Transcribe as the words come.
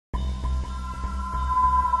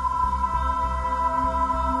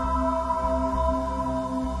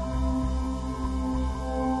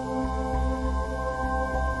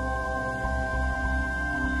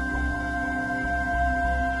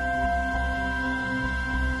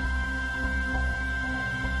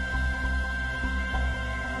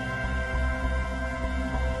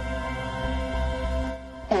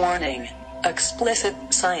Warning, explicit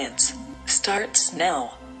science starts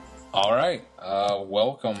now. All right,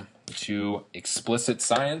 welcome to Explicit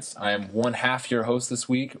Science. I am one half your host this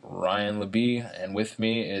week, Ryan Labie, and with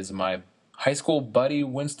me is my high school buddy,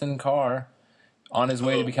 Winston Carr, on his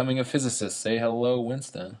way to becoming a physicist. Say hello,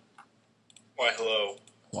 Winston. Why, hello.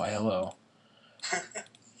 Why, hello.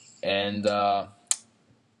 And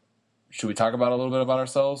should we talk about a little bit about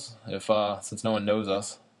ourselves, since no one knows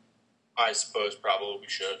us? I suppose probably we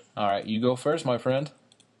should. All right, you go first, my friend.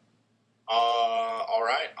 All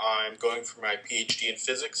right. I'm going for my PhD in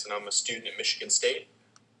physics, and I'm a student at Michigan State.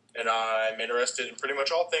 And I'm interested in pretty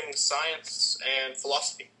much all things science and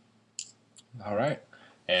philosophy. All right.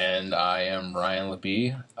 And I am Ryan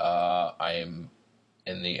Labie. I am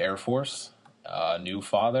in the Air Force, new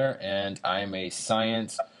father, and I'm a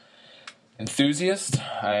science enthusiast.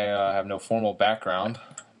 I have no formal background,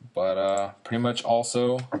 but pretty much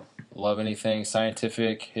also love anything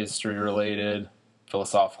scientific, history-related,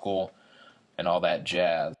 philosophical, and all that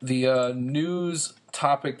jazz. The news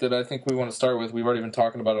topic that I think we want to start with, we've already been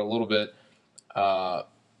talking about it a little bit,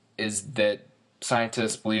 is that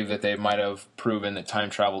scientists believe that they might have proven that time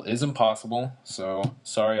travel is impossible. So,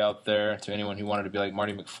 sorry out there to anyone who wanted to be like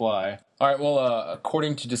Marty McFly. All right, well,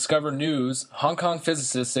 according to Discover News, Hong Kong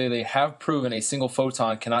physicists say they have proven a single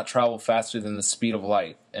photon cannot travel faster than the speed of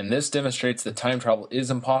light, and this demonstrates that time travel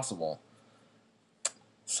is impossible.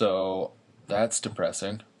 So, that's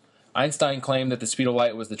depressing. Einstein claimed that the speed of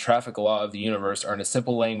light was the traffic law of the universe, or in a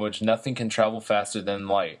simple language, nothing can travel faster than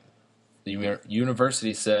light, the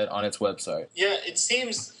university said on its website. Yeah, it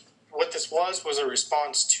seems what this was a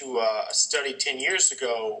response to a study 10 years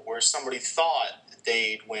ago where somebody thought that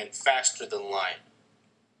they went faster than light.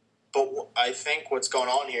 But I think what's going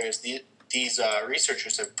on here is these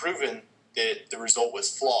researchers have proven that the result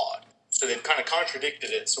was flawed. So they've kind of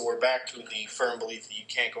contradicted it, so we're back to the firm belief that you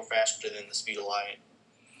can't go faster than the speed of light,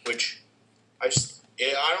 which I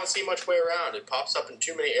don't see much way around. It pops up in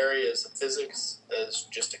too many areas of physics as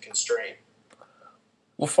just a constraint.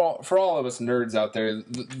 Well, for all of us nerds out there,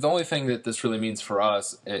 the only thing that this really means for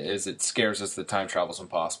us is it scares us that time travel is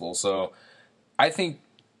impossible. So I think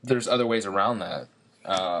there's other ways around that.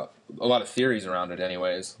 A lot of theories around it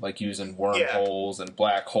anyways, like using wormholes and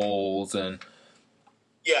black holes and...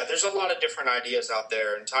 Yeah, there's a lot of different ideas out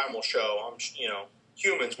there, and time will show.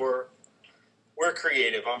 Humans, we're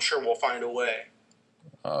creative. I'm sure we'll find a way.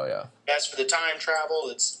 Oh, yeah. As for the time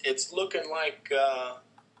travel, it's looking like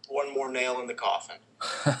one more nail in the coffin.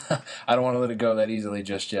 I don't want to let it go that easily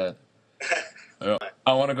just yet.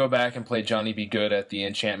 I want to go back and play Johnny Be Good at the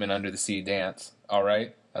Enchantment Under the Sea dance. All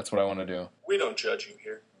right? That's what I want to do. We don't judge you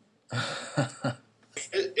here.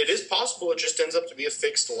 It is possible it just ends up to be a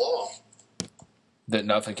fixed law. That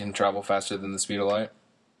nothing can travel faster than the speed of light?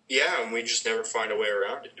 Yeah, and we just never find a way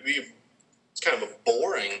around it. It's kind of a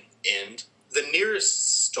boring end. The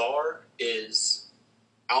nearest star is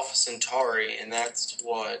Alpha Centauri, and that's,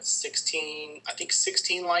 16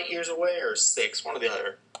 light years away, or 6, one or the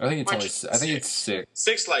other. I think it's 6.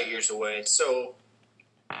 6 light years away. So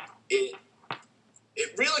it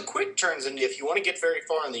really quick turns into, if you want to get very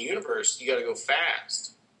far in the universe, you got to go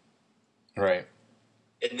fast. Right.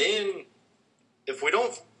 And then, if we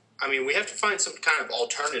don't, we have to find some kind of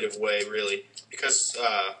alternative way, really, because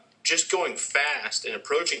just going fast and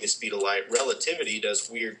approaching the speed of light, relativity does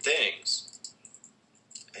weird things.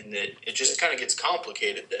 And it just kind of gets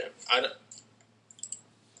complicated then.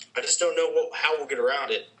 I just don't know how we'll get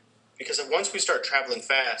around it, because once we start traveling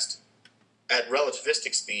fast at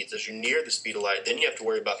relativistic speeds, as you near the speed of light, then you have to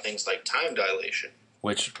worry about things like time dilation.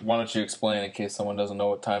 Which, why don't you explain in case someone doesn't know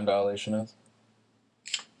what time dilation is?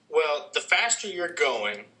 Well, the faster you're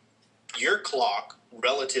going, your clock,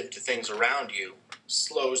 relative to things around you,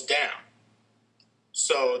 slows down.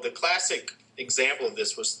 So the classic example of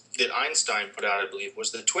this was that Einstein put out, I believe,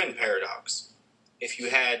 was the twin paradox. If you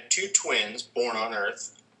had two twins born on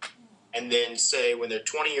Earth, and then say when they're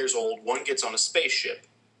 20 years old, one gets on a spaceship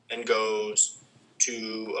and goes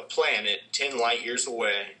to a planet 10 light years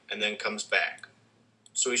away and then comes back.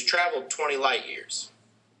 So he's traveled 20 light years.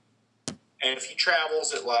 And if he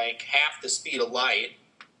travels at like half the speed of light,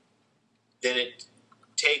 then it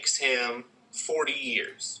takes him 40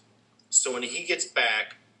 years. So when he gets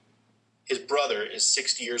back, his brother is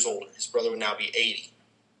 60 years older. His brother would now be 80.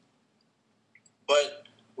 But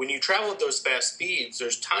when you travel at those fast speeds,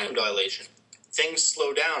 there's time dilation. Things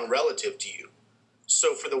slow down relative to you.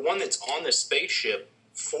 So for the one that's on the spaceship,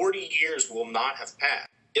 40 years will not have passed.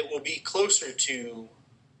 It will be closer to,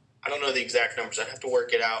 I don't know the exact numbers, I'd have to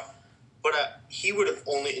work it out. But he would have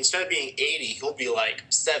only, instead of being 80, he'll be like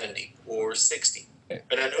 70 or 60.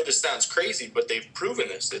 And I know this sounds crazy, but they've proven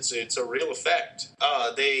this. It's a real effect.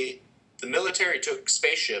 The military took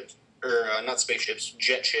spaceships, or not spaceships,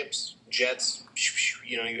 jets.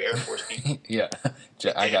 You know, you Air Force people. Yeah,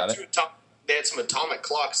 I got it. They had some atomic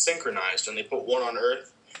clocks synchronized, and they put one on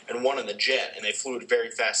Earth and one in the jet, and they flew at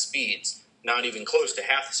very fast speeds, not even close to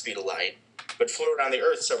half the speed of light, but flew around the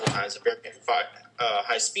Earth several times at very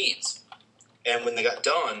high speeds. And when they got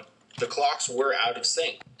done, the clocks were out of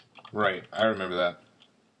sync. Right, I remember that.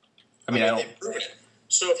 I mean, they've proven it.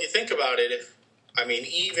 So if you think about it,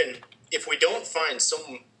 even if we don't find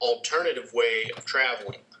some alternative way of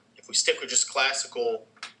traveling, if we stick with just classical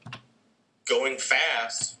going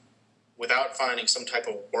fast without finding some type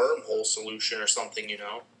of wormhole solution or something, you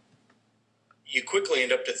know, you quickly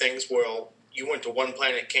end up to things where you went to one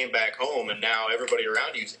planet, came back home, and now everybody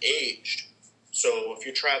around you's aged. So if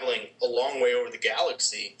you're traveling a long way over the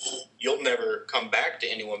galaxy, you'll never come back to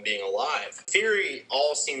anyone being alive. Theory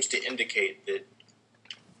all seems to indicate that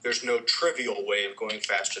there's no trivial way of going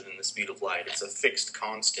faster than the speed of light. It's a fixed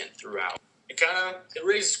constant throughout. It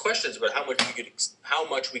raises questions about how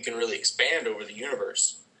much we can really expand over the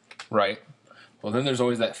universe. Right. Well, then there's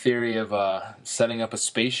always that theory of setting up a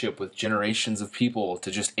spaceship with generations of people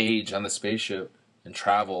to just age on the spaceship and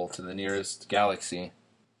travel to the nearest galaxy.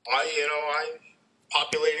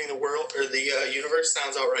 Populating the world or the universe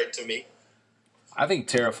sounds all right to me. I think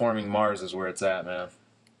terraforming Mars is where it's at, man.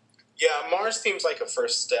 Yeah, Mars seems like a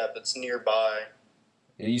first step. It's nearby.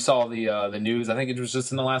 You saw the news. I think it was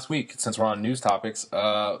just in the last week. Since we're on news topics,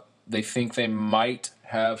 they think they might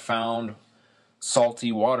have found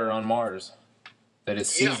salty water on Mars that is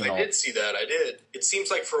seasonal. Yeah, I did see that. I did. It seems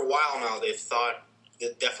like for a while now they've thought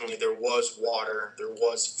that definitely there was water, there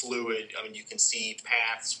was fluid. I mean, you can see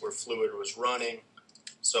paths where fluid was running.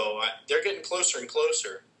 So they're getting closer and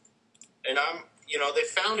closer. And they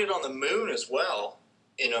found it on the moon as well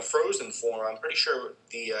in a frozen form. I'm pretty sure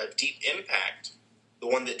the Deep Impact, the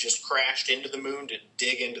one that just crashed into the moon to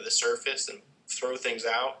dig into the surface and throw things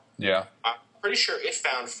out. Yeah. I'm pretty sure it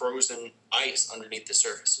found frozen ice underneath the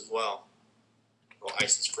surface as well. Well,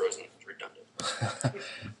 ice is frozen. It's redundant.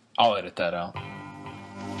 I'll edit that out.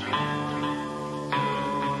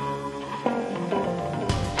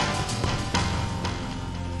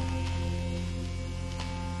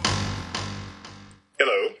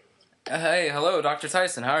 Hello. Hey, hello, Dr.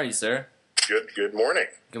 Tyson. How are you, sir? Good morning.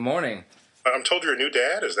 Good morning. I'm told you're a new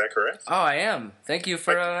dad, is that correct? Oh, I am. Thank you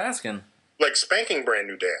for asking. Like spanking brand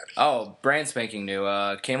new dad. Oh, brand spanking new.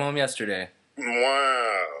 Came home yesterday.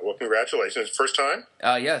 Wow. Well, congratulations. First time?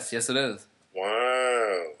 Yes, it is.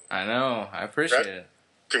 Wow. I know. I appreciate it.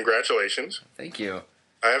 Congratulations. Thank you.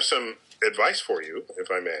 I have some advice for you, if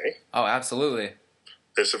I may. Oh, absolutely.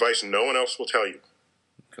 This advice no one else will tell you.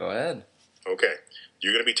 Go ahead. Okay.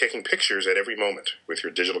 You're going to be taking pictures at every moment with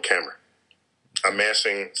your digital camera,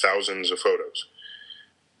 amassing thousands of photos.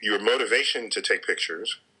 Your motivation to take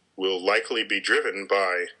pictures will likely be driven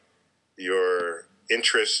by your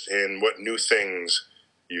interest in what new things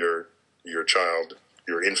your child,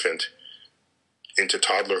 your infant, into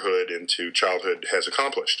toddlerhood, into childhood has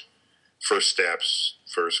accomplished. First steps,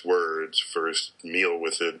 first words, first meal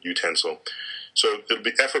with a utensil. So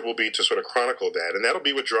effort will be to sort of chronicle that, and that'll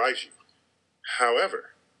be what drives you.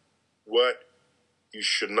 However, what you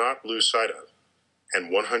should not lose sight of,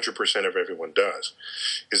 and 100% of everyone does,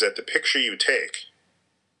 is that the picture you take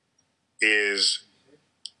is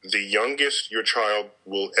the youngest your child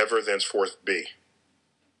will ever thenceforth be.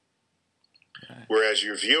 Whereas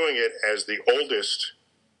you're viewing it as the oldest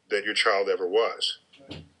that your child ever was.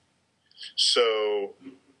 So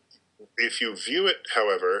if you view it,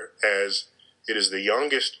 however, as it is the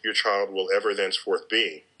youngest your child will ever thenceforth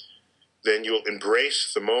be, then you'll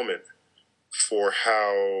embrace the moment for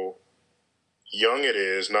how young it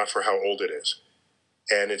is, not for how old it is.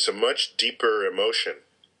 And it's a much deeper emotion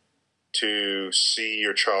to see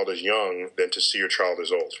your child as young than to see your child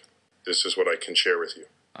as old. This is what I can share with you.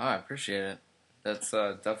 Oh, I appreciate it. That's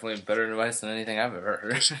definitely better advice than anything I've ever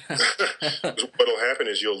heard. What'll happen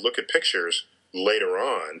is you'll look at pictures later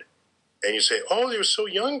on and you say, oh, they were so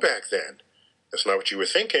young back then. That's not what you were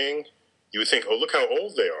thinking. You would think, oh, look how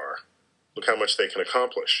old they are. Look how much they can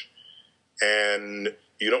accomplish. And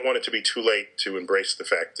you don't want it to be too late to embrace the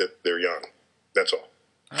fact that they're young. That's all.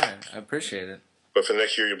 All right, I appreciate it. But for the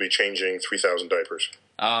next year, you'll be changing 3,000 diapers.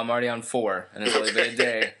 I'm already on 4, and it's only been a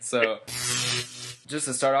day. So just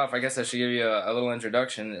to start off, I guess I should give you a little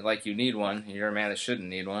introduction, like you need one. You're a man that shouldn't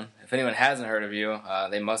need one. If anyone hasn't heard of you,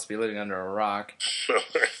 they must be living under a rock.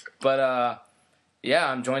 But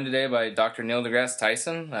Yeah, I'm joined today by Dr. Neil deGrasse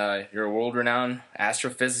Tyson. You're a world-renowned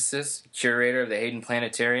astrophysicist, curator of the Hayden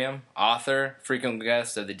Planetarium, author, frequent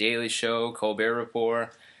guest of The Daily Show, Colbert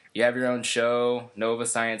Report. You have your own show, Nova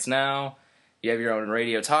Science Now. You have your own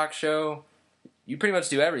radio talk show. You pretty much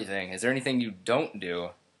do everything. Is there anything you don't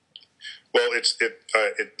do? Well,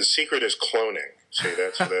 the secret is cloning. See,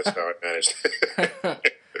 that's how I managed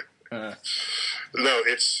it. No,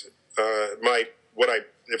 it's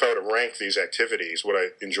if I were to rank these activities, what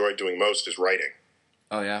I enjoy doing most is writing.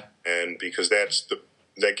 Oh yeah, and because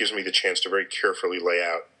that gives me the chance to very carefully lay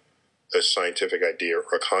out a scientific idea or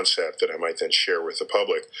a concept that I might then share with the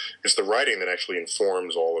public. It's the writing that actually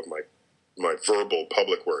informs all of my verbal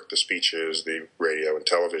public work, the speeches, the radio and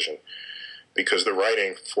television, because the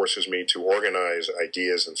writing forces me to organize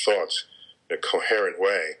ideas and thoughts in a coherent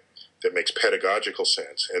way that makes pedagogical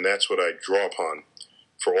sense, and that's what I draw upon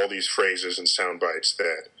for all these phrases and sound bites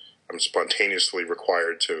that I'm spontaneously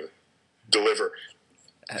required to deliver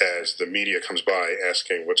as the media comes by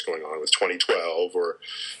asking what's going on with 2012 or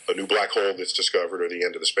a new black hole that's discovered or the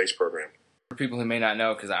end of the space program. For people who may not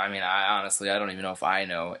know, because I honestly don't even know if I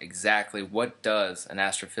know exactly, what does an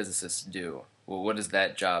astrophysicist do? Well, what does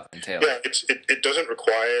that job entail? Yeah, it doesn't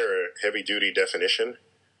require a heavy-duty definition.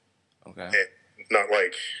 Okay. Not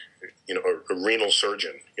like, a renal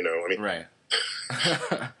surgeon, Right.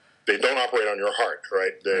 They don't operate on your heart,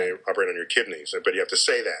 right? They operate on your kidneys, but you have to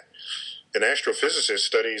say that. An astrophysicist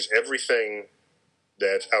studies everything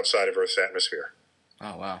that's outside of Earth's atmosphere.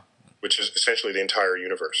 Oh, wow. Which is essentially the entire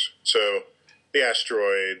universe. So the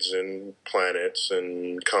asteroids and planets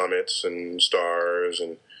and comets and stars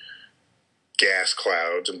and gas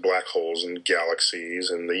clouds and black holes and galaxies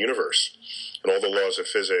and the universe and all the laws of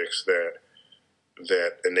physics that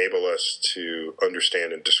enable us to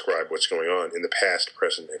understand and describe what's going on in the past,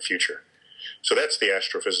 present, and future. So that's the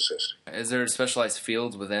astrophysicist. Is there specialized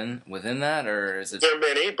fields within that, or is it? There are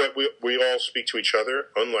many, but we all speak to each other,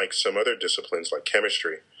 unlike some other disciplines like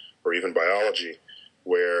chemistry or even biology,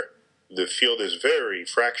 where the field is very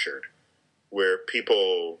fractured, where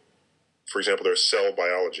people, for example, there are cell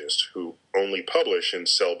biologists who only publish in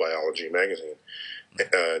Cell Biology magazine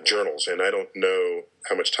journals, and I don't know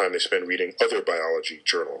how much time they spend reading other biology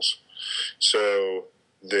journals. So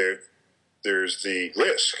there's the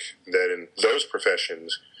risk that in those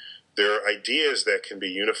professions there are ideas that can be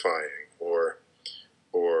unifying or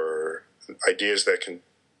ideas that can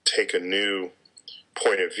take a new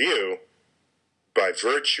point of view by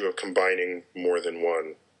virtue of combining more than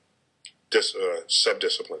one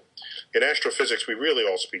subdiscipline. In astrophysics, we really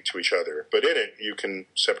all speak to each other, but in it you can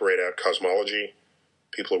separate out cosmology.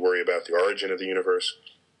 People who worry about the origin of the universe.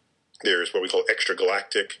 There's what we call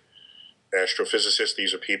extragalactic astrophysicists.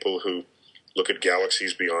 These are people who look at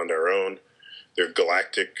galaxies beyond our own. There are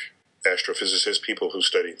galactic astrophysicists, people who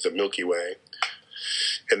study the Milky Way.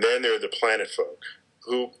 And then there are the planet folk,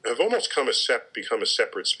 who have almost become a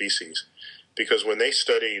separate species, because when they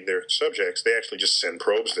study their subjects, they actually just send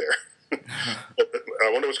probes there.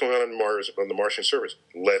 I wonder what's going on Mars, on the Martian surface.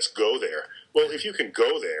 Let's go there. Well, if you can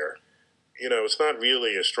go there, it's not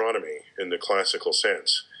really astronomy in the classical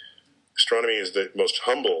sense. Astronomy is the most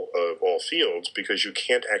humble of all fields because you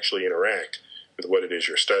can't actually interact with what it is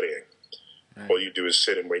you're studying. Right. All you do is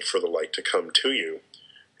sit and wait for the light to come to you,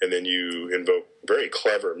 and then you invoke very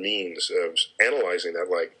clever means of analyzing that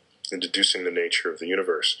light and deducing the nature of the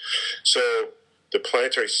universe. So the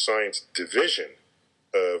planetary science division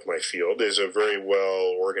of my field is a very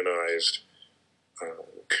well-organized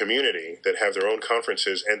community that have their own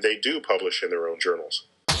conferences, and they do publish in their own journals.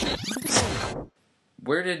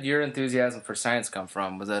 Where did your enthusiasm for science come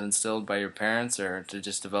from? Was that instilled by your parents, or to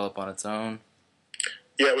just develop on its own?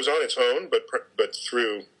 Yeah, it was on its own, but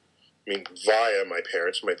via my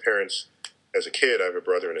parents. My parents, as a kid, I have a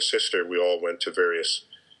brother and a sister. We all went to various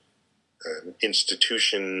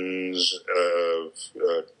institutions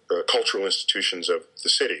cultural institutions of the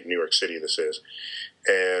city, New York City this is,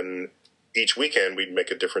 and each weekend we'd make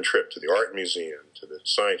a different trip to the art museum, to the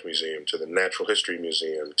science museum, to the natural history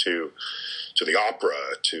museum, to the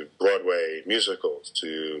opera, to Broadway musicals,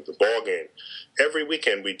 to the ball game. Every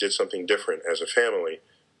weekend we did something different as a family,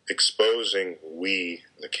 exposing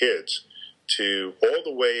the kids, to all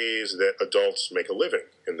the ways that adults make a living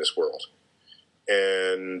in this world.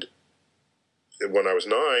 And when I was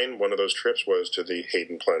 9, one of those trips was to the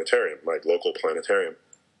Hayden Planetarium, my local planetarium.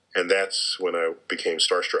 And that's when I became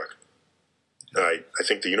starstruck. I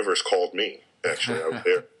think the universe called me, actually. I was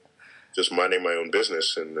there just minding my own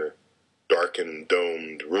business in the darkened,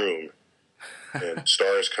 domed room. And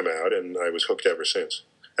stars come out, and I was hooked ever since.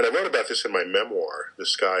 And I wrote about this in my memoir, The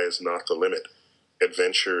Sky is Not the Limit.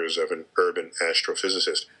 adventures of an urban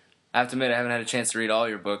astrophysicist. I have to admit, I haven't had a chance to read all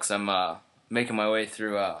your books. I'm making my way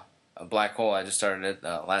through a Black Hole. I just started it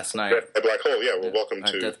last night. A black hole, yeah. Well, welcome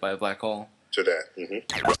to Death by a Black Hole. To that.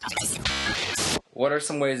 Mm-hmm. What are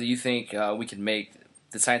some ways that you think we could make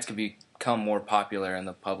the science could become more popular in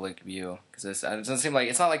the public view? Because it doesn't seem like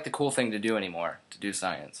it's not like the cool thing to do anymore, to do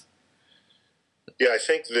science. Yeah, I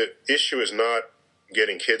think the issue is not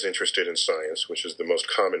getting kids interested in science, which is the most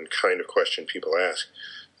common kind of question people ask.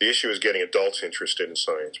 The issue is getting adults interested in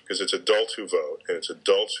science, because it's adults who vote, and it's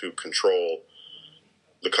adults who control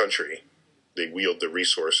the country. They wield the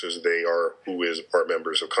resources. They are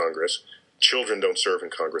members of Congress. Children don't serve in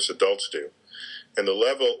Congress. Adults do. And the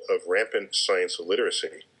level of rampant science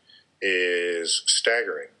illiteracy is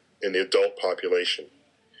staggering in the adult population,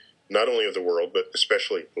 not only of the world, but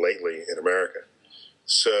especially lately in America.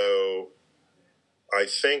 So I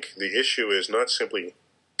think the issue is not simply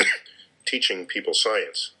teaching people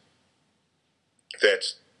science.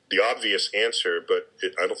 That's the obvious answer, but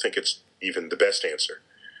I don't think it's even the best answer.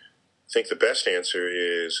 I think the best answer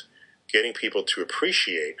is getting people to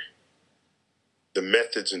appreciate the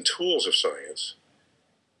methods and tools of science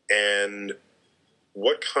and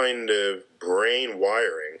what kind of brain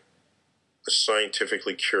wiring a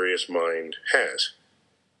scientifically curious mind has.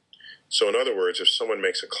 So in other words, if someone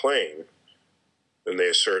makes a claim and they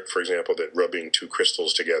assert, for example, that rubbing two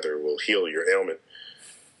crystals together will heal your ailment,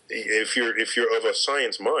 if you're of a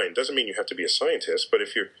science mind, doesn't mean you have to be a scientist, but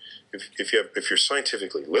if you're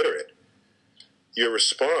scientifically literate, your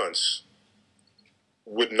response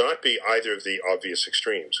would not be either of the obvious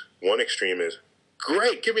extremes. One extreme is,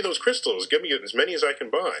 great, give me those crystals, give me as many as I can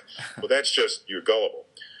buy. Well, that's just, you're gullible.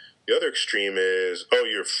 The other extreme is, oh,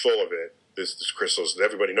 you're full of it. This crystals,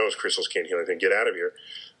 everybody knows crystals can't heal anything, get out of here.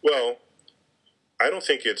 Well, I don't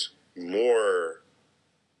think it's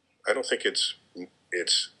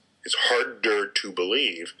harder to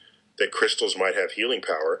believe that crystals might have healing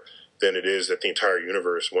power than it is that the entire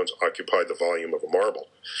universe once occupied the volume of a marble.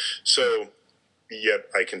 So, yet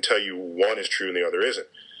I can tell you one is true and the other isn't.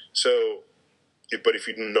 So, but if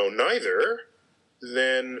you know neither,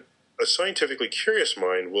 then a scientifically curious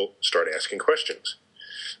mind will start asking questions.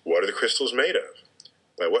 What are the crystals made of?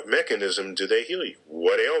 By what mechanism do they heal you?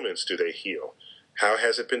 What ailments do they heal? How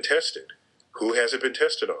has it been tested? Who has it been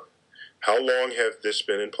tested on? How long have this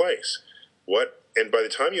been in place? And by the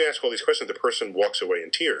time you ask all these questions, the person walks away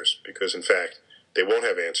in tears because, in fact, they won't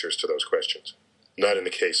have answers to those questions. Not in the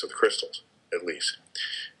case of the crystals, at least.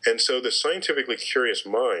 And so the scientifically curious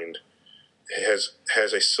mind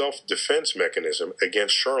has a self-defense mechanism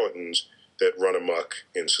against charlatans that run amok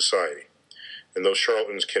in society. And those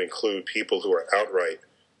charlatans can include people who are outright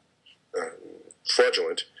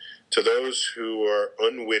fraudulent to those who are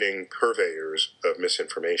unwitting purveyors of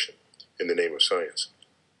misinformation in the name of science.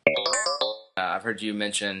 I've heard you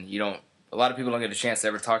mention a lot of people don't get a chance to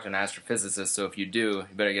ever talk to an astrophysicist, so if you do,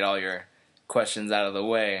 you better get all your questions out of the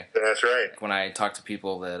way. That's right. When I talk to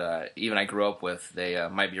people that even I grew up with, they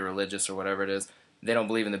might be religious or whatever it is, they don't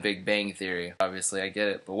believe in the Big Bang Theory. Obviously, I get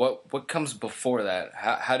it. But what comes before that?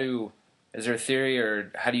 Is there a theory,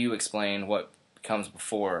 or how do you explain what comes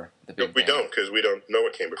before the Big Bang? We don't, because we don't know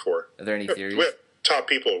what came before. Are there any theories? We have top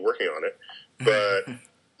people working on it, but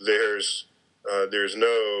there's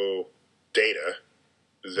no data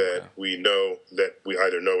that we know that we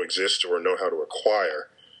either know exists or know how to acquire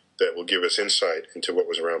that will give us insight into what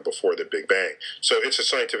was around before the Big Bang. So it's a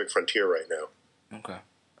scientific frontier right now. Okay.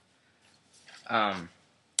 All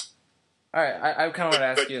right. I kind of want to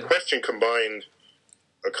ask you. But the question combined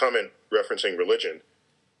a comment referencing religion.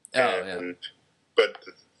 Yeah. But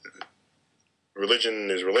religion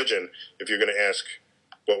is religion. If you're going to ask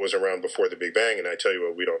what was around before the Big Bang, and I tell you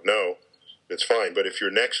what we don't know, it's fine. But if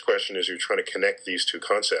your next question is you're trying to connect these two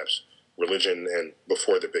concepts, religion and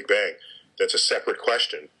before the Big Bang, that's a separate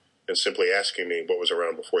question than simply asking me what was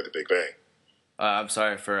around before the Big Bang. I'm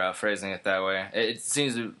sorry for phrasing it that way. It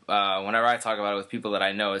seems whenever I talk about it with people that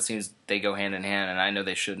I know, it seems they go hand in hand, and I know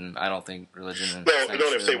they shouldn't. I don't think religion and science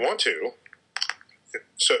if they want to.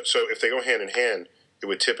 So if they go hand in hand, it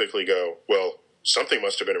would typically go, well, something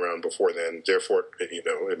must have been around before then, therefore,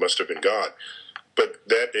 it must have been God. But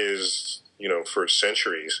that is, for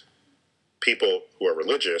centuries, people who are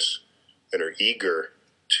religious and are eager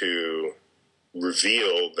to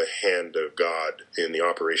reveal the hand of God in the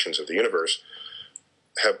operations of the universe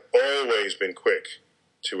have always been quick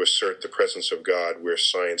to assert the presence of God where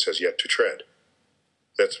science has yet to tread.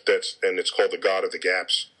 And it's called the God of the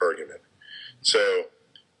gaps argument. So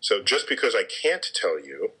just because I can't tell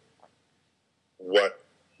you what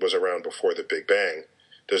was around before the Big Bang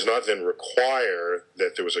does not then require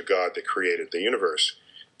that there was a God that created the universe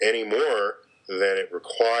any more than it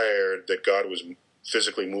required that God was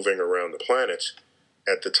physically moving around the planets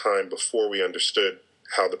at the time before we understood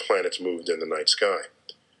how the planets moved in the night sky.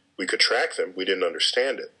 We could track them. We didn't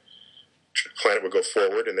understand it. The planet would go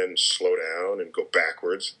forward and then slow down and go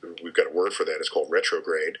backwards. We've got a word for that. It's called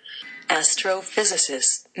retrograde.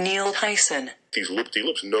 Astrophysicist Neil Tyson. These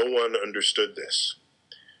loop-de-loops, no one understood this.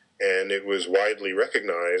 And it was widely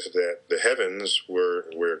recognized that the heavens were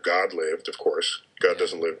where God lived, of course. God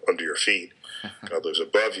doesn't live under your feet. God lives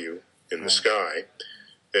above you in the sky.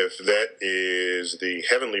 If that is the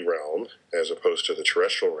heavenly realm, as opposed to the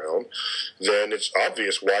terrestrial realm, then it's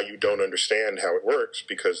obvious why you don't understand how it works,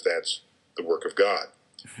 because that's the work of God.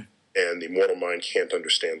 And the mortal mind can't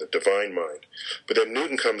understand the divine mind. But then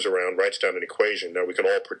Newton comes around, writes down an equation. Now we can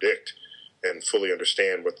all predict and fully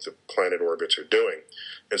understand what the planet orbits are doing.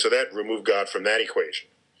 And so that removed God from that equation.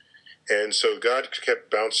 And so God kept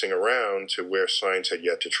bouncing around to where science had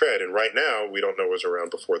yet to tread. And right now, we don't know what was around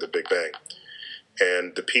before the Big Bang.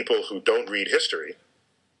 And the people who don't read history,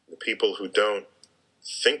 the people who don't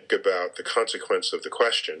think about the consequence of the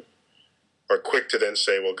question, are quick to then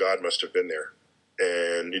say, well, God must have been there.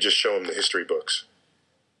 And you just show them the history books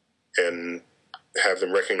and have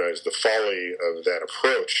them recognize the folly of that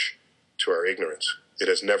approach to our ignorance. It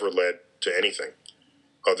has never led to anything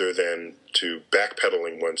other than to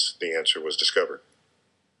backpedaling once the answer was discovered.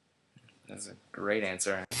 That's a great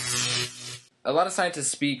answer. A lot of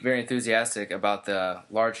scientists speak very enthusiastic about the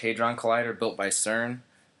Large Hadron Collider built by CERN.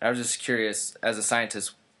 I was just curious, as a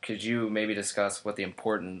scientist, could you maybe discuss what the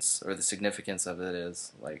importance or the significance of it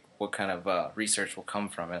is? Like, what kind of research will come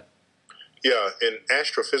from it? Yeah, in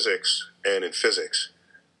astrophysics and in physics,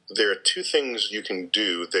 there are two things you can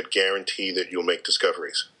do that guarantee that you'll make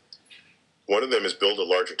discoveries. One of them is build a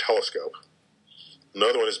larger telescope.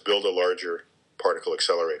 Another one is build a larger particle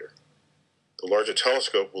accelerator. The larger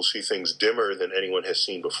telescope will see things dimmer than anyone has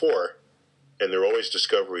seen before, and there are always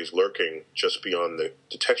discoveries lurking just beyond the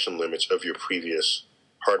detection limits of your previous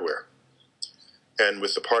hardware. And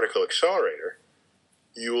with the particle accelerator,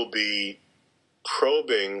 you will be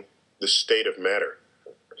probing the state of matter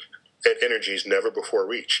at energies never before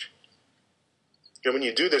reached. And when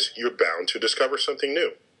you do this, you're bound to discover something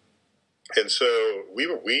new. And so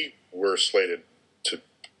we were slated to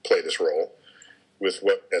play this role with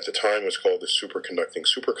what at the time was called the Superconducting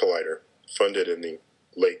Super Collider, funded in the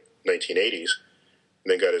late 1980s,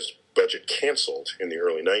 and then got his budget canceled in the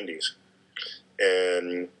early 90s.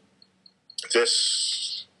 And so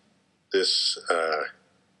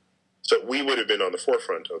we would have been on the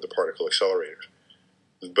forefront of the particle accelerators.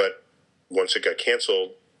 But once it got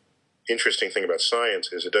canceled, interesting thing about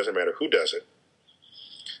science is it doesn't matter who does it.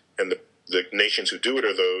 And the nations who do it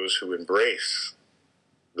are those who embrace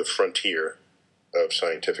the frontier of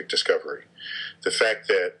scientific discovery. The fact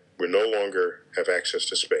that we no longer have access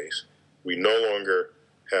to space, we no longer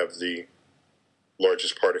have the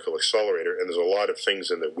largest particle accelerator, and there's a lot of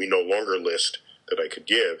things in the we no longer list that I could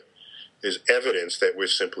give, is evidence that we're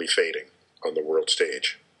simply fading on the world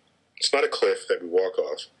stage. It's not a cliff that we walk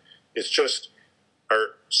off. It's just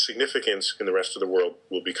our significance in the rest of the world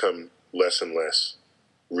will become less and less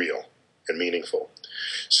real and meaningful.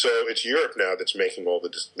 So it's Europe now that's making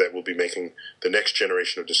that will be making the next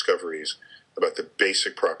generation of discoveries about the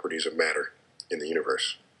basic properties of matter in the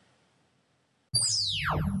universe.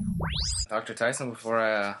 Dr. Tyson, before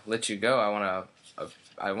I let you go, I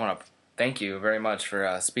want to thank you very much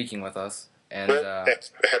for speaking with us. And well,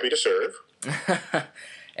 happy to serve.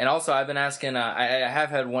 And also, I've been asking. I have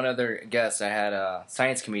had one other guest. I had a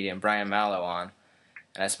science comedian, Brian Mallow, on,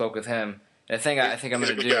 and I spoke with him. And I think I'm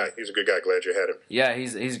going to do. He's a good guy. Glad you had him. Yeah,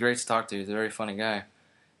 he's great to talk to. He's a very funny guy.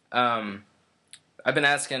 I've been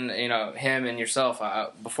asking, him and yourself.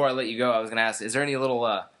 Before I let you go, I was going to ask: is there any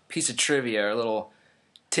little piece of trivia or a little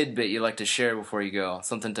tidbit you'd like to share before you go?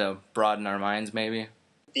 Something to broaden our minds, maybe?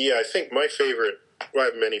 Yeah, I think my favorite, well, I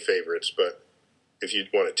have many favorites, but if you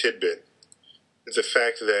want a tidbit, the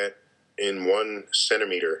fact that in 1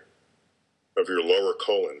 centimeter of your lower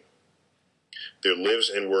colon, there lives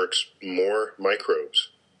and works more microbes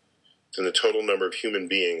than the total number of human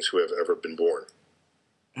beings who have ever been born.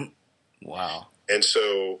 Wow. And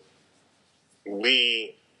so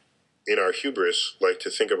we, in our hubris, like to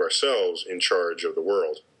think of ourselves in charge of the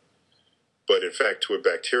world. But in fact, to a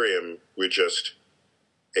bacterium, we're just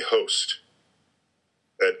a host,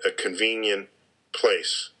 a convenient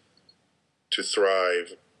place to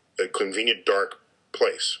thrive, a convenient dark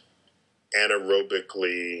place,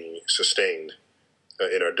 anaerobically sustained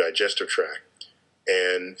in our digestive tract.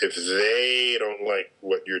 And if they don't like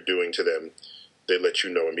what you're doing to them, they let you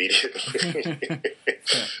know immediately.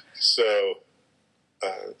 So,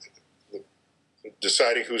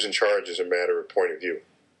 deciding who's in charge is a matter of point of view.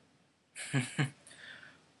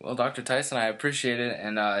 Well, Dr. Tyson, I appreciate it,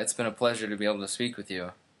 and it's been a pleasure to be able to speak with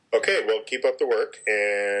you. Okay, well, keep up the work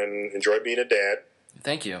and enjoy being a dad.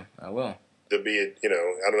 Thank you. I will. There'll be, I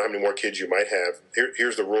don't know how many more kids you might have.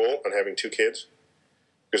 Here's the rule on having 2 kids,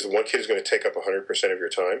 because the one kid is going to take up 100% of your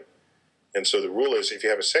time. And so the rule is if you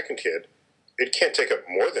have a second kid, it can't take up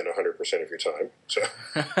more than 100% of your time. So,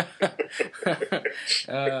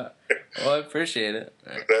 well, I appreciate it.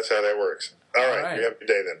 That's how that works. All right. You have a good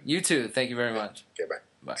day then. You too. Thank you very much. Okay, bye.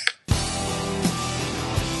 Bye.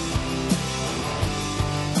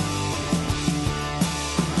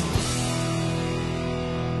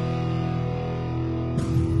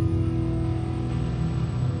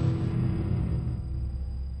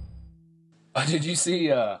 Did you see,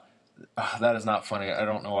 that is not funny. I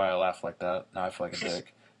don't know why I laughed like that. Now I feel like a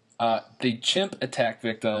dick. The chimp attack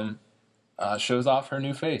victim shows off her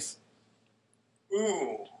new face.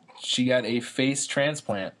 Ooh. She got a face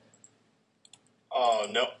transplant. Oh,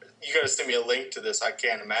 no. You gotta send me a link to this. I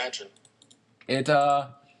can't imagine.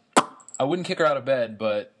 I wouldn't kick her out of bed,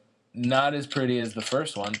 but not as pretty as the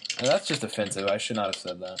first one. And that's just offensive. I should not have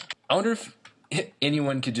said that. I wonder if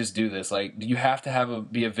anyone could just do this. Like, do you have to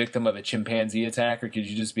be a victim of a chimpanzee attack, or could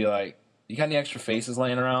you just be like, you got any extra faces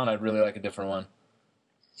laying around? I'd really like a different one.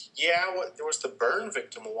 Yeah, there was the burn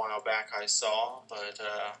victim a while back I saw, but,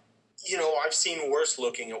 I've seen worse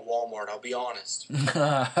looking at Walmart, I'll be honest.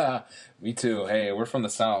 Me too. Hey, we're from the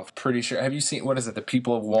South. Pretty sure. Have you seen, what is it, the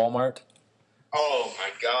people of Walmart? Oh, my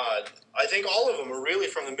God. I think all of them are really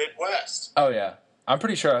from the Midwest. Oh, yeah. I'm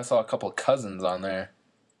pretty sure I saw a couple of cousins on there.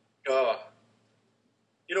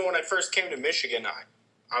 When I first came to Michigan,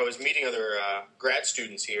 I was meeting other grad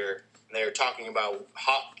students here, and they were talking about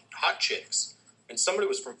hot chicks. And somebody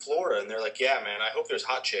was from Florida, and they're like, "Yeah, man, I hope there's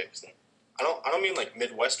hot chicks." And I don't mean like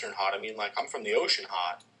Midwestern hot. I mean like I'm from the ocean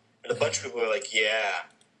hot. And a bunch of people were like, "Yeah,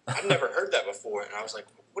 I've never heard that before." And I was like,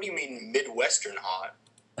 "What do you mean Midwestern hot?"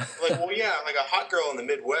 I'm like, well, yeah, like a hot girl in the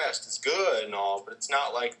Midwest is good and all, but it's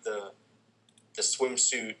not like the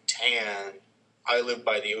swimsuit tan. I live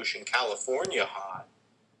by the ocean, California hot.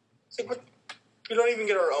 It's like, what? We don't even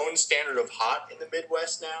get our own standard of hot in the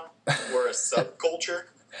Midwest now. We're a subculture.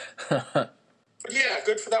 But yeah,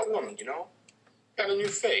 good for that woman, Got a new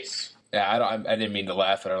face. Yeah, I didn't mean to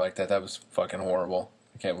laugh at her like that. That was fucking horrible.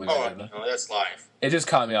 I can't believe I did that. No, that's life. It just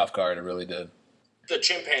caught me off guard. It really did. The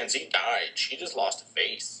chimpanzee died. She just lost a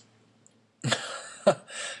face.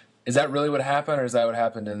 Is that really what happened, or is that what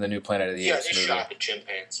happened in the new Planet of the Apes movie? Yeah, they shot the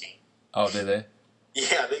chimpanzee. Oh, did they?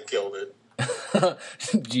 Yeah, they killed it.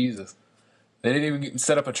 Jesus. They didn't even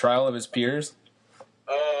set up a trial of his peers?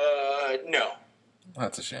 No.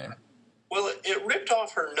 That's a shame. Well, it ripped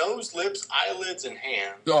off her nose, lips, eyelids, and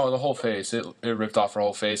hands. Oh, the whole face. It ripped off her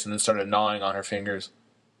whole face and then started gnawing on her fingers.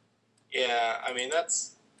 Yeah, I mean,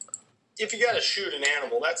 that's... If you gotta shoot an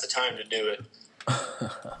animal, that's the time to do it.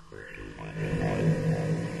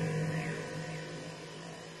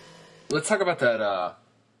 Let's talk about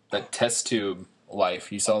that test tube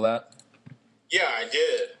life. You saw that? Yeah, I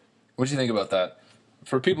did. What do you think about that?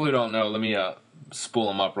 For people who don't know, let me spool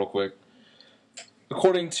them up real quick.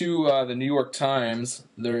 According to the New York Times,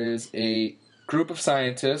 there is a group of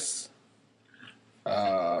scientists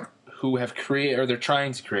who have created, or they're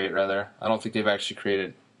trying to create, rather. I don't think they've actually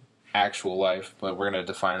created actual life, but we're going to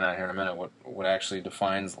define that here in a minute, what actually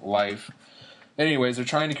defines life. Anyways, they're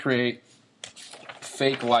trying to create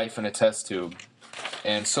fake life in a test tube.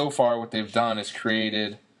 And so far, what they've done is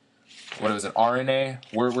created, what was it, RNA?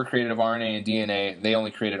 We're created of RNA and DNA. They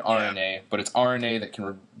only created RNA, but it's RNA that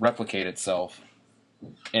can replicate itself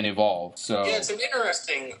and evolve. So yeah, it's an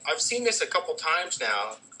interesting... I've seen this a couple times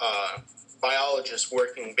now. Biologists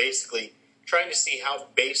working basically trying to see how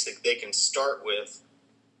basic they can start with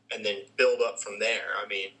and then build up from there. I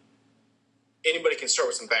mean, anybody can start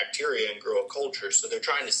with some bacteria and grow a culture, so they're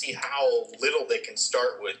trying to see how little they can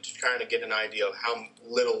start with to kind of get an idea of how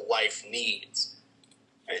little life needs.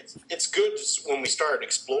 It's good when we start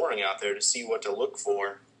exploring out there to see what to look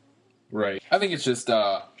for. Right. I think it's just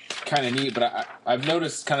kind of neat, but I've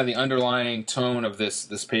noticed kind of the underlying tone of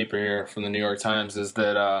this paper here from the New York Times is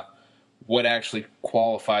that what actually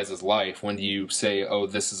qualifies as life? When do you say, oh,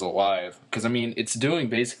 this is alive? Because, I mean, it's doing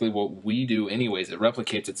basically what we do anyways. It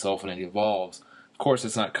replicates itself and it evolves. Of course,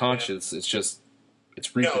 it's not conscious. It's just,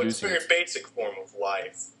 it's reproducing. No, it's a very basic form of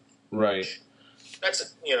life. Right.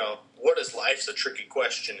 That's, what is life's a tricky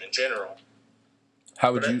question in general.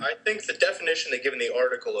 How would I think the definition they give in the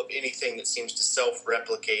article of anything that seems to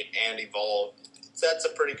self-replicate and evolve, that's a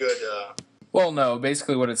pretty good Well, no.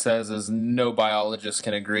 Basically, what it says is no biologist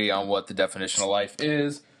can agree on what the definition of life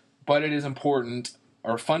is, but it is important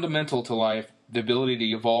or fundamental to life, the ability to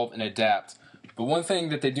evolve and adapt. But one thing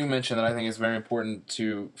that they do mention that I think is very important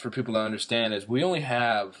for people to understand is we only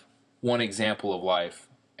have one example of life,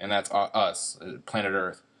 and that's us, planet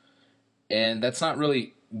Earth. And that's not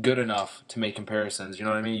really good enough to make comparisons. You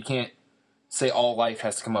know what I mean? You can't say all life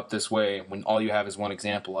has to come up this way when all you have is one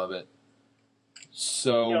example of it.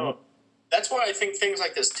 So that's why I think things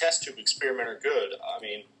like this test tube experiment are good. I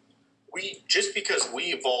mean, just because we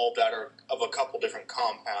evolved out of a couple different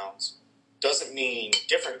compounds doesn't mean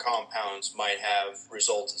different compounds might have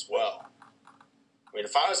results as well. I mean,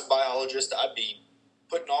 if I was a biologist, I'd be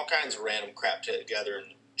putting all kinds of random crap together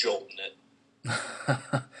and jolting it.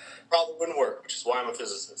 Probably wouldn't work, which is why I'm a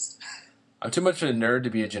physicist. I'm too much of a nerd to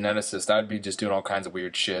be a geneticist. I'd be just doing all kinds of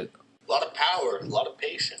weird shit. A lot of power, a lot of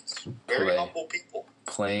patience. Very humble people.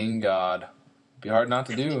 Playing God. Be hard not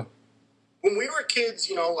to do. When we were kids,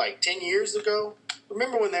 like 10 years ago,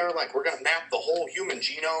 remember when they were like, we're going to map the whole human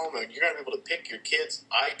genome and you're going to be able to pick your kid's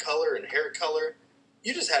eye color and hair color?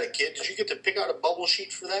 You just had a kid. Did you get to pick out a bubble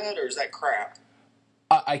sheet for that, or is that crap?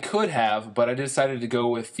 I could have, but I decided to go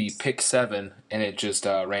with the Pick 7, and it just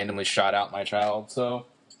randomly shot out my child, so...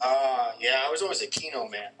 Yeah, I was always a Keno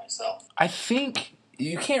man myself. I think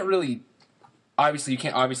you can't really... Obviously, you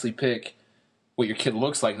can't obviously pick what your kid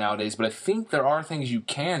looks like nowadays, but I think there are things you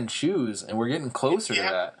can choose, and we're getting closer to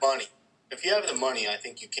that. If you have the money, I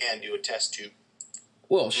think you can do a test tube.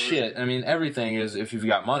 Well, shit. I mean, everything is if you've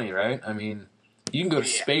got money, right? I mean, you can go to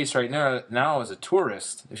space right now as a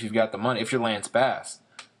tourist if you've got the money, if you're Lance Bass.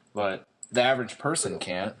 But the average person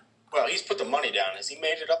can't. Well, he's put the money down. Has he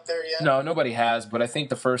made it up there yet? No, nobody has, but I think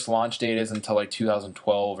the first launch date is until like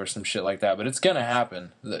 2012 or some shit like that. But it's going to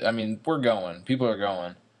happen. I mean, we're going. People are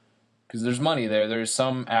going. Because there's money there. There's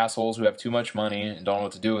some assholes who have too much money and don't know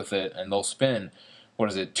what to do with it, and they'll spend, what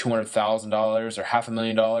is it, $200,000 or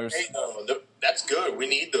 $500,000? Hey, no, that's good. We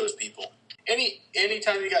need those people.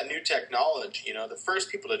 Anytime you got new technology, the first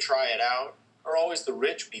people to try it out are always the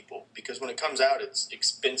rich people, because when it comes out, it's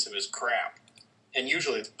expensive as crap. And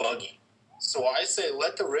usually it's buggy. So I say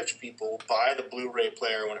let the rich people buy the Blu-ray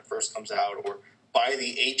player when it first comes out, or buy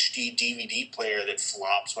the HD DVD player that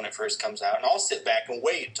flops when it first comes out, and I'll sit back and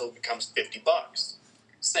wait until it becomes $50.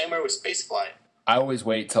 Same way with spaceflight. I always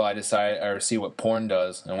wait till I decide or see what porn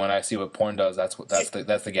does, and when I see what porn does, that's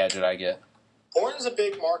the gadget I get. Porn is a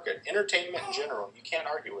big market. Entertainment in general, you can't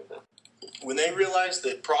argue with it. When they realize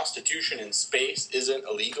that prostitution in space isn't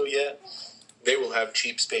illegal yet, they will have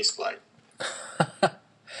cheap spaceflight.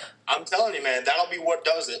 I'm telling you, man, that'll be what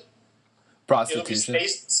does it. Prostitution? It'll be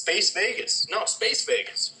Space Vegas. No, Space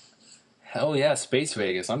Vegas. Hell yeah, Space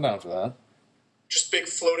Vegas. I'm down for that. Just big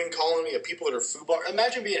floating colony of people that are foobar.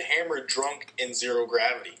 Imagine being hammered drunk in zero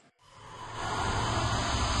gravity.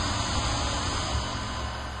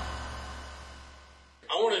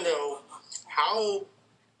 I want to know how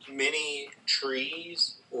many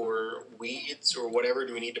trees or weeds or whatever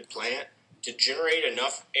do we need to plant to generate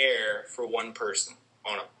enough air for one person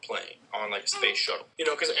on a plane, on like a space shuttle.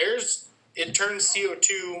 Because it turns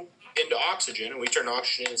CO2 into oxygen, and we turn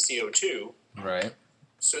oxygen into CO2. Right.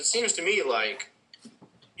 So it seems to me like,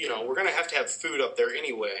 we're going to have food up there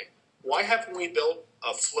anyway. Why haven't we built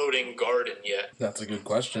a floating garden yet? That's a good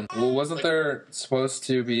question. Well, wasn't there supposed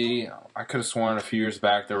to be, I could have sworn a few years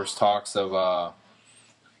back there was talks of, not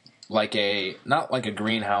like a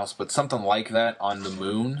greenhouse, but something like that on the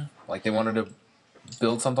moon? Like they wanted to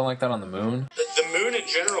build something like that on the moon? The moon in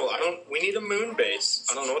general, we need a moon base.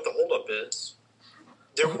 I don't know what the holdup is.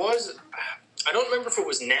 I don't remember if it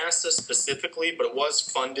was NASA specifically, but it was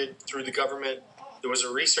funded through the government. There was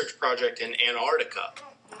a research project in Antarctica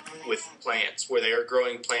with plants, where they are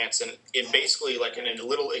growing plants in basically like in a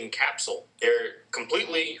little encapsule. They're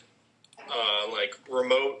completely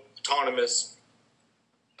remote, autonomous.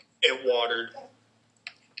 It watered.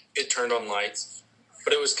 It turned on lights.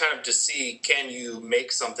 But it was kind of to see, can you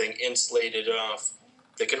make something insulated enough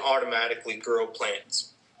that can automatically grow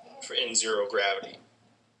plants in zero gravity?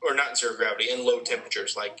 Or not in zero gravity, in low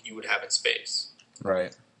temperatures like you would have in space.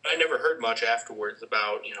 Right. I never heard much afterwards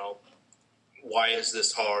about, why is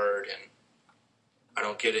this hard? And I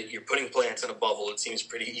don't get it. You're putting plants in a bubble. It seems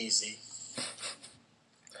pretty easy.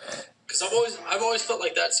 Because I've always felt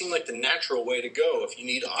like that seemed like the natural way to go. If you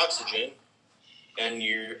need oxygen and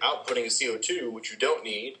you're outputting CO2, which you don't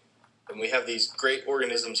need, and we have these great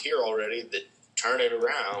organisms here already that turn it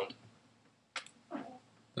around.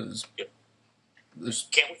 Can't we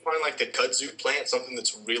find like the kudzu plant, something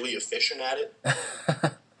that's really efficient at it?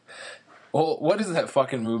 Well, what is that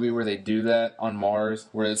fucking movie where they do that on Mars?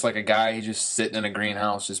 Where it's like a guy, he's just sitting in a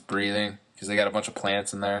greenhouse, just breathing, because they got a bunch of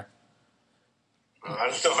plants in there. I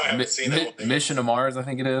don't know. I haven't seen that one. Mission to Mars, I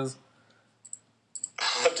think it is.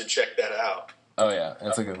 I'll have to check that out. Oh, yeah.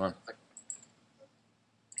 That's a good one.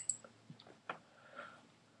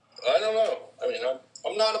 I don't know. I mean,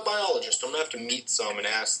 I'm not a biologist. I'm going to have to meet some and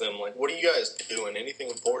ask them, like, what are you guys doing? Anything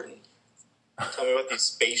important? Tell me about these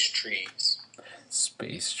space trees.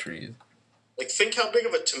 Space trees. Like, think how big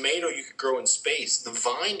of a tomato you could grow in space. The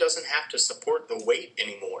vine doesn't have to support the weight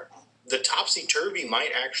anymore. The topsy-turvy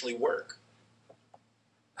might actually work.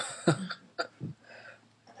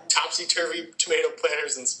 Topsy-turvy tomato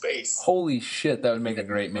planters in space. Holy shit, that would make a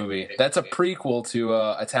great movie. That's a prequel to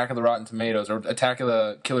Attack of the Rotten Tomatoes, or Attack of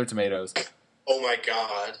the Killer Tomatoes. Oh my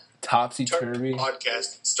god. Topsy-turvy.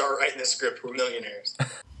 Podcast. Start writing the script. We're millionaires.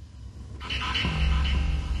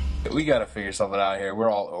 We gotta figure something out here. We're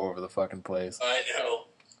all over the fucking place. I know.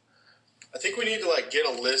 I think we need to, like, get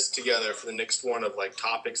a list together for the next one of, like,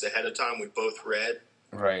 topics ahead of time we both read.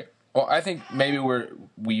 Right. Well, I think maybe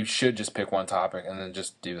we should just pick one topic and then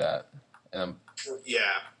just do that.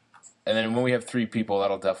 Yeah. And then when we have 3 people,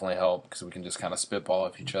 that'll definitely help because we can just kind of spitball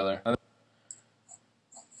off each other.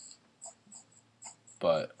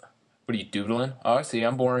 But what are you doodling? Oh, I see.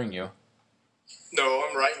 I'm boring you. No,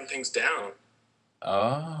 I'm writing things down.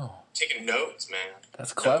 Oh. Taking notes, man.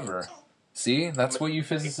 That's clever. See? That's what you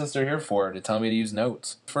physicists are here for, to tell me to use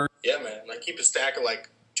notes. Yeah, man. I keep a stack of, like,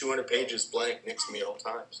 200 pages blank next to me at all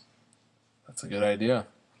times. That's a good idea.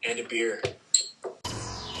 And a beer.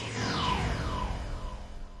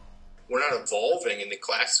 We're not evolving in the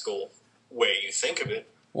classical way you think of it.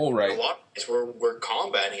 Well, right. A lot of ways we're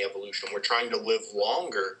combating evolution. We're trying to live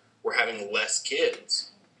longer. We're having less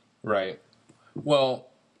kids. Right. Well,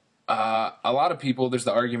 a lot of people, there's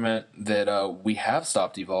the argument that we have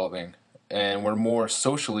stopped evolving, and we're more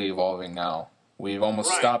socially evolving now. We've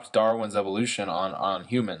almost stopped Darwin's evolution on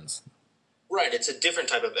humans. Right, it's a different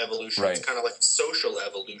type of evolution. Right. It's kind of like social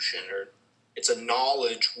evolution, or it's a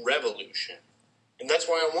knowledge revolution. And that's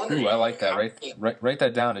why I'm wondering... Ooh, I like that. Write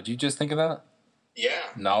that down. Did you just think of that? Yeah.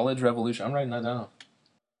 Knowledge revolution. I'm writing that down.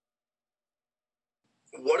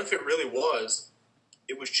 What if it really was...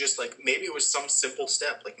 It was just like, maybe it was some simple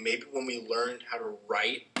step. Like, maybe when we learned how to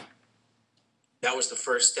write, that was the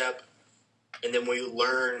first step. And then we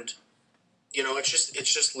learned, you know, it's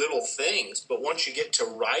just little things. But once you get to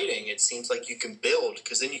writing, it seems like you can build,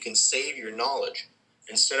 because then you can save your knowledge.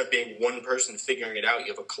 Instead of being one person figuring it out, you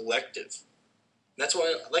have a collective. That's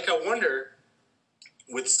why, like, I wonder,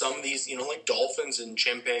 with some of these, you know, like dolphins and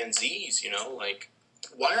chimpanzees, you know, like,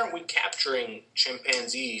 why aren't we capturing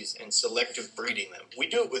chimpanzees and selective breeding them? We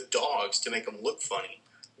do it with dogs to make them look funny.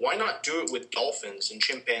 Why not do it with dolphins and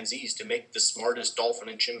chimpanzees to make the smartest dolphin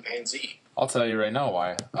and chimpanzee? I'll tell you right now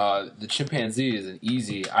why. The chimpanzee is an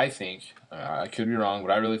easy, I think, I could be wrong,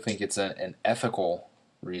 but I really think it's an ethical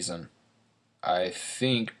reason. I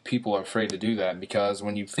think people are afraid to do that because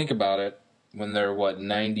when you think about it, when they're,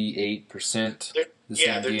 98% the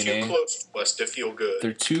same they're DNA? Too close to us to feel good.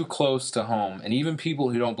 They're too close to home. And even people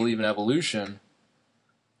who don't believe in evolution,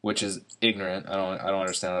 which is ignorant, I don't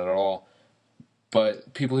understand that at all,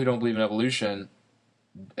 but people who don't believe in evolution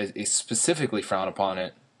is specifically frown upon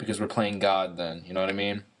it because we're playing God then, you know what I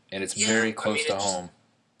mean? And it's very close to home.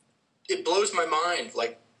 It blows my mind,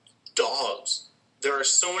 like dogs. There are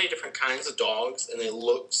so many different kinds of dogs, and they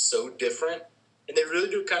look so different. And they really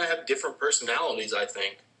do kind of have different personalities, I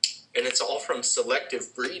think. And it's all from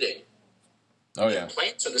selective breeding. Oh, yeah. And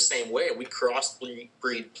plants are the same way. We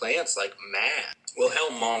cross-breed plants like mad. Well, hell,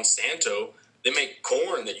 Monsanto, they make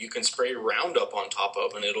corn that you can spray Roundup on top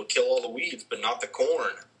of, and it'll kill all the weeds, but not the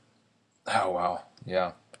corn. Oh, wow.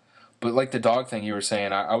 Yeah. But like the dog thing you were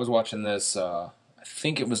saying, I was watching this, I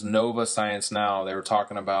think it was Nova Science Now. They were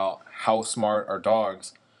talking about how smart are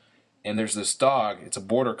dogs. And there's this dog, it's a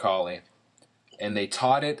border collie. And they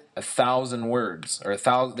taught it 1,000 words, or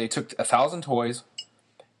they took 1,000 toys,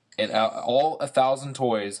 and all 1,000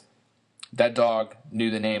 toys, that dog knew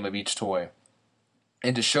the name of each toy.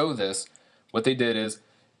 And to show this, what they did is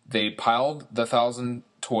they piled the 1,000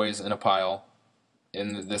 toys in a pile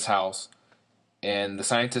in this house, and the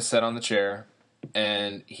scientist sat on the chair,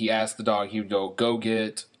 and he asked the dog, he would go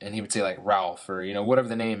get, and he would say like Ralph, or whatever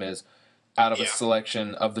the name is, out of a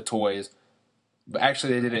selection of the toys. But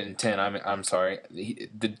actually, they did it in 10. I'm sorry.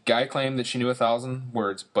 The guy claimed that she knew 1,000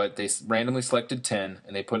 words, but they randomly selected 10,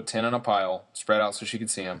 and they put 10 on a pile, spread out so she could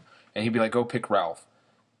see them. And he'd be like, go pick Ralph.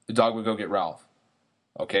 The dog would go get Ralph.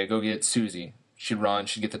 Okay, go get Susie. She'd run.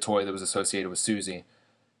 She'd get the toy that was associated with Susie.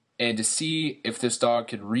 And to see if this dog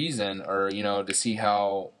could reason, or, to see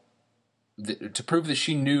how to prove that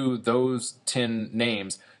she knew those 10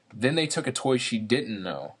 names, then they took a toy she didn't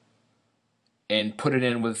know and put it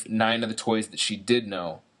in with 9 of the toys that she did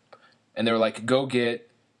know. And they were like, go get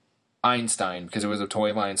Einstein, because it was a toy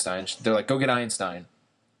of Einstein. They're like, go get Einstein.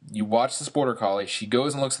 You watch this border collie. She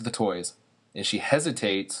goes and looks at the toys, and she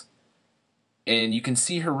hesitates, and you can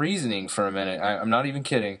see her reasoning for a minute. I'm not even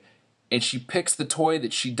kidding. And she picks the toy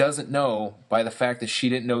that she doesn't know by the fact that she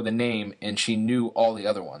didn't know the name, and she knew all the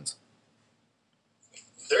other ones.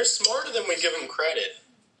 They're smarter than we give them credit.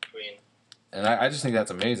 I mean, and I just think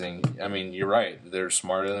that's amazing. I mean, you're right. They're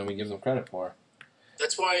smarter than we give them credit for.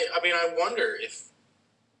 That's why, I mean, I wonder if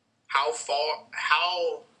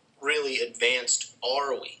how really advanced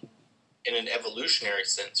are we in an evolutionary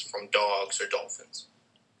sense from dogs or dolphins?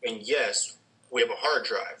 I mean, yes, we have a hard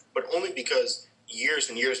drive, but only because years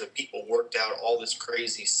and years of people worked out all this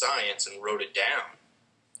crazy science and wrote it down.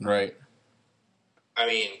 Right. I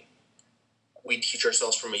mean, we teach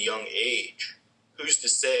ourselves from a young age. Who's to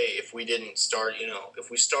say if we didn't start,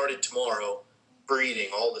 if we started tomorrow breeding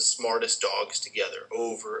all the smartest dogs together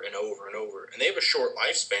over and over and over, and they have a short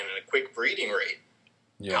lifespan and a quick breeding rate.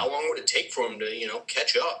 Yeah. How long would it take for them to,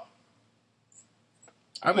 catch up?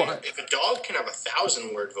 If a dog can have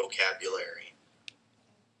 1,000-word vocabulary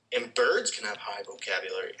and birds can have high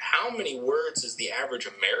vocabulary, how many words is the average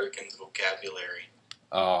American's vocabulary?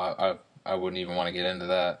 Oh, I wouldn't even want to get into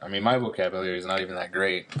that. I mean, my vocabulary is not even that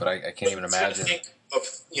great, but I can't even imagine.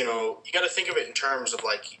 You got to think of it in terms of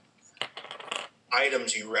like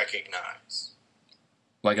items you recognize.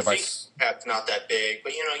 Like if ThinkPad's not that big,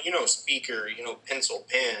 but speaker, pencil,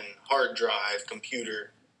 pen, hard drive,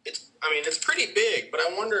 computer. It's pretty big, but I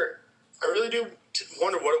really do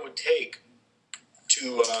wonder what it would take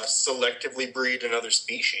to selectively breed another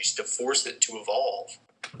species to force it to evolve.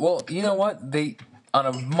 Well, you know what? On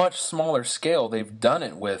a much smaller scale, they've done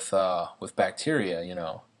it with bacteria.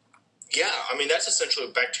 Yeah, I mean that's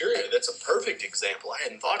essentially bacteria. That's a perfect example. I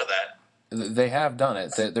hadn't thought of that. They have done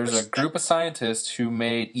it. There's a group of scientists who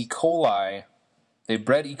made E. coli. They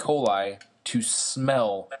bred E. coli to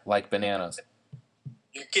smell like bananas.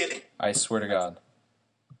 You're kidding. I swear to God.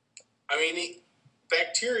 I mean,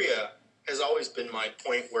 bacteria has always been my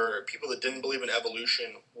point where people that didn't believe in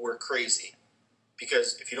evolution were crazy.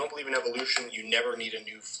 Because if you don't believe in evolution, you never need a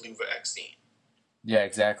new flu vaccine. Yeah,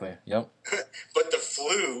 exactly. Yep. But the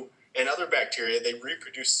flu and other bacteria, they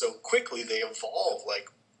reproduce so quickly, they evolve like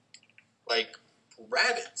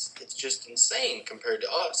rabbits. It's just insane compared to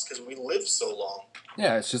us because we live so long.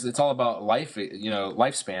 Yeah, it's all about life,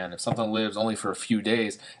 lifespan. If something lives only for a few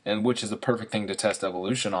days, and which is the perfect thing to test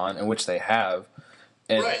evolution on, and which they have.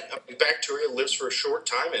 And right. I mean, bacteria lives for a short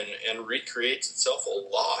time and recreates itself a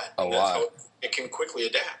lot. That's how it can quickly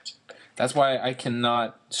adapt. That's why I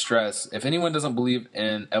cannot stress, if anyone doesn't believe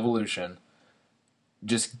in evolution,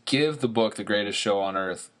 just give the book The Greatest Show on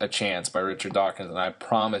Earth a chance by Richard Dawkins, and I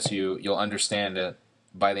promise you'll understand it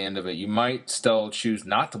by the end of it. You might still choose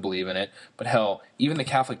not to believe in it, but hell, even the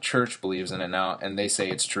Catholic Church believes in it now, and they say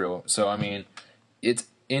it's true. So, I mean, it's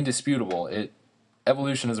indisputable.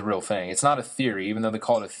 Evolution is a real thing. It's not a theory, even though they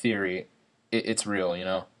call it a theory. It's real,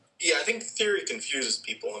 Yeah, I think theory confuses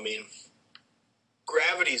people. I mean,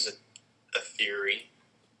 gravity's a theory.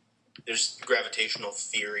 There's gravitational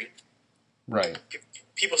theory. Right.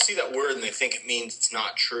 People see that word and they think it means it's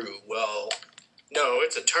not true. Well, no,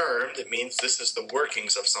 it's a term that means this is the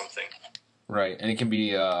workings of something. Right, and it can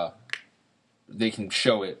be, they can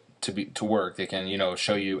show it to work. They can,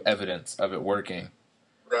 show you evidence of it working.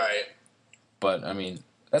 Right. But, I mean,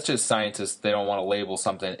 that's just scientists. They don't want to label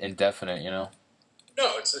something indefinite, No,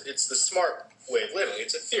 it's the smart way of living.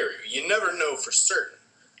 It's a theory. You never know for certain,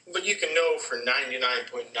 but you can know for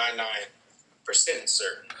 99.99%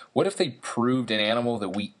 certain. What if they proved an animal that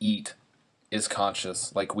we eat is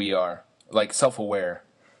conscious, like we are, like self-aware?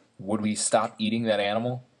 Would we stop eating that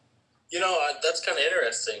animal? That's kind of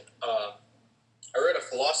interesting. I read a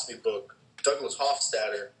philosophy book. Douglas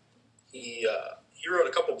Hofstadter, he wrote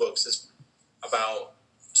a couple books about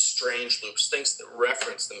strange loops, things that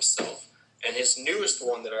reference themselves. And his newest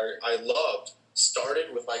one that I loved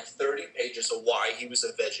started with like 30 pages of why he was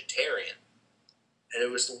a vegetarian. And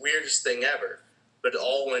it was the weirdest thing ever. But it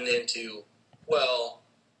all went into, well,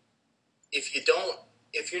 if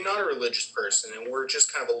you're not a religious person and we're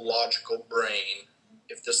just kind of a logical brain,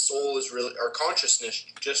 if the soul is really, our consciousness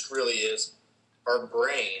just really is our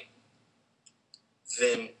brain,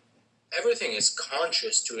 then everything is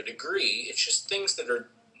conscious to a degree. It's just things that are,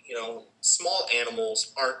 small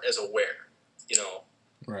animals aren't as aware,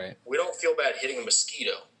 Right. We don't feel bad hitting a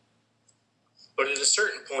mosquito. But at a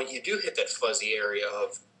certain point, you do hit that fuzzy area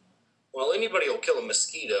of, Well, anybody will kill a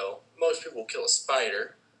mosquito. Most people will kill a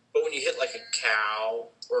spider. But when you hit like a cow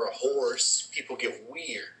or a horse, people get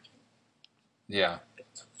weird. Yeah.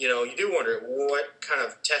 You know, you do wonder what kind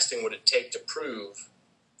of testing would it take to prove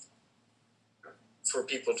for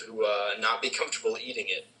people to not be comfortable eating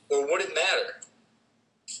it? Or would it matter?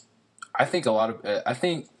 I think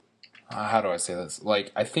how do I say this?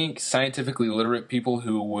 Like, I think scientifically literate people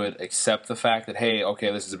who would accept the fact that, hey,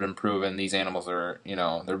 okay, this has been proven, these animals are,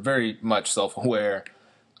 they're very much self-aware.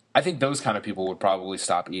 I think those kind of people would probably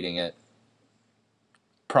stop eating it.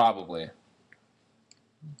 Probably.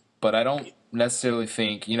 But I don't necessarily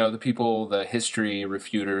think, the history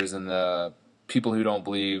refuters and the people who don't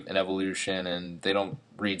believe in evolution and they don't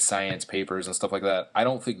read science papers and stuff like that, I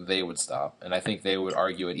don't think they would stop. And I think they would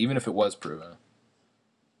argue it, even if it was proven.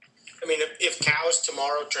 I mean, if cows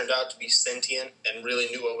tomorrow turned out to be sentient and really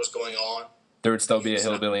knew what was going on, there would still be a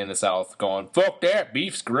hillbilly in the South going, fuck that,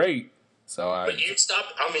 beef's great. But you'd stop.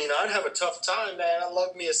 I mean, I'd have a tough time, man. I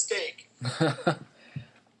love me a steak.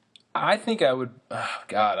 I think I would. Oh,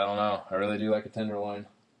 God, I don't know. I really do like a tenderloin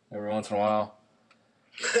every once in a while.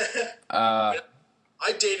 I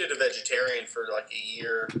dated a vegetarian for like a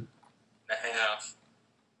year and a half,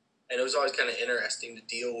 and it was always kind of interesting to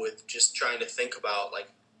deal with. Just trying to think about, like,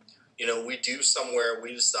 we do somewhere,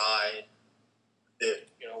 we decide that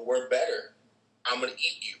we're better. I'm going to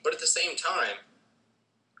eat you, but at the same time,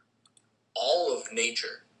 all of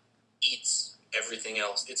nature eats everything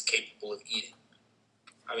else it's capable of eating.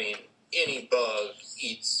 I mean, any bug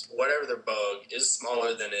eats whatever their bug is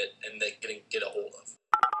smaller than it and they can get a hold of.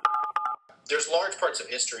 There's large parts of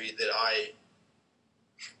history that I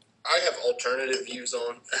have alternative views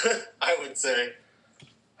on, I would say.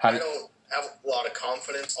 I don't have a lot of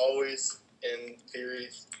confidence always in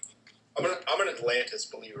theories. I'm an Atlantis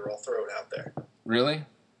believer, I'll throw it out there. Really?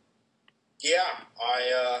 Yeah,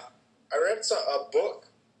 I read a book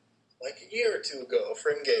like a year or two ago a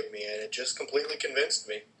friend gave me, and it just completely convinced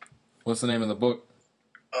me. What's the name of the book?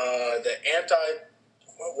 What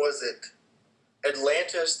was it?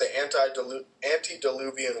 Atlantis, the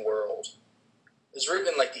Antediluvian World. It was written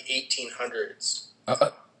in like the 1800s.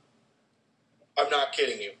 I'm not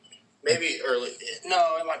kidding you. Maybe early.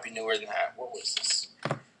 No, it might be newer than that. What was this?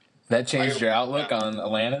 That changed your outlook on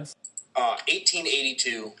Atlantis?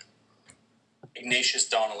 1882. Ignatius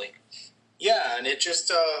Donnelly. Yeah, and it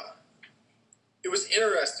just, it was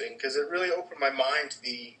interesting because it really opened my mind to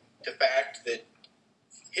the fact that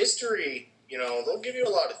history, they'll give you a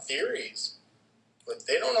lot of theories, but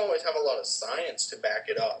they don't always have a lot of science to back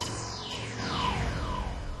it up.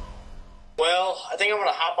 Well, I think I'm going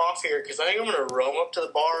to hop off here because I think I'm going to roam up to the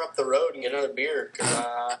bar up the road and get another beer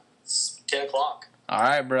because it's 10 o'clock. All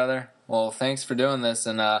right, brother. Well, thanks for doing this,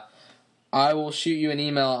 and I will shoot you an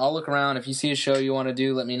email. I'll look around. If you see a show you want to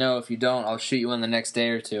do, let me know. If you don't, I'll shoot you in the next day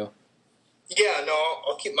or two. Yeah, no,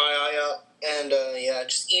 I'll keep my eye out. And,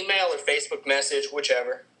 just email or Facebook message,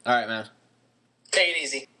 whichever. All right, man. Take it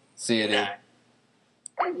easy. See you, dude.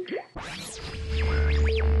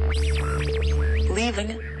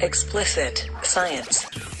 Leaving explicit science.